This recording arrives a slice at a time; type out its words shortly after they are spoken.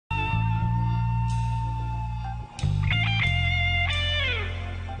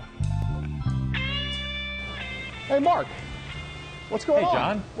Hey, Mark. What's going on? Hey,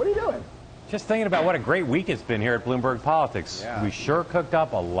 John. What are you doing? Just thinking about what a great week it's been here at Bloomberg Politics. Yeah. We sure cooked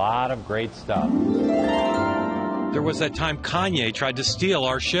up a lot of great stuff. There was that time Kanye tried to steal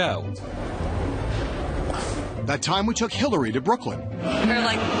our show. That time we took Hillary to Brooklyn.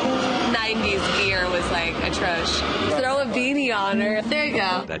 Her, 90s gear was, atrocious. Throw a beanie on her. There you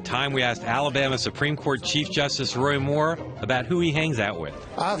go. That time we asked Alabama Supreme Court Chief Justice Roy Moore about who he hangs out with.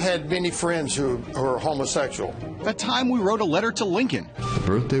 I've had many friends who are homosexual. That time we wrote a letter to Lincoln. The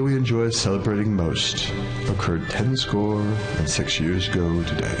birthday we enjoyed celebrating most occurred 6 years ago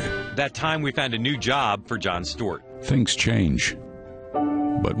today. That time we found a new job for Jon Stewart. Things change,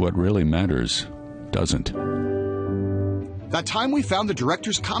 but what really matters doesn't. That time we found the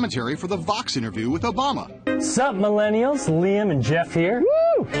director's commentary for the Vox interview with Obama. Sup, millennials? Liam and Jeff here.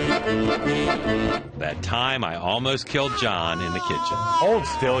 Woo! That time I almost killed John in the kitchen. Hold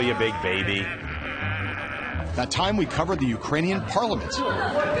still, you big baby. That time we covered the Ukrainian parliament.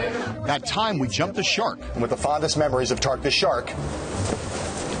 That time we jumped the shark. With the fondest memories of Tark the Shark.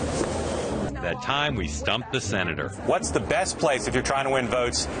 That time we stumped the senator. What's the best place if you're trying to win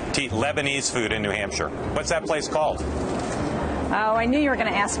votes to eat Lebanese food in New Hampshire? What's that place called? Oh, I knew you were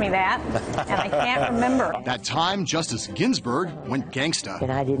going to ask me that, and I can't remember. That time Justice Ginsburg went gangsta. And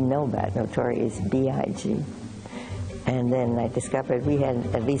I didn't know about Notorious B.I.G. And then I discovered we had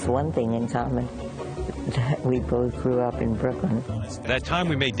at least one thing in common. We both grew up in Brooklyn. That time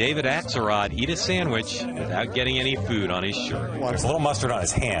we made David Axelrod eat a sandwich without getting any food on his shirt. Well, there's a little mustard on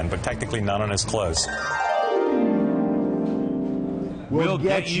his hand, but technically none on his clothes. We'll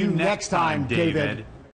get you next time, David.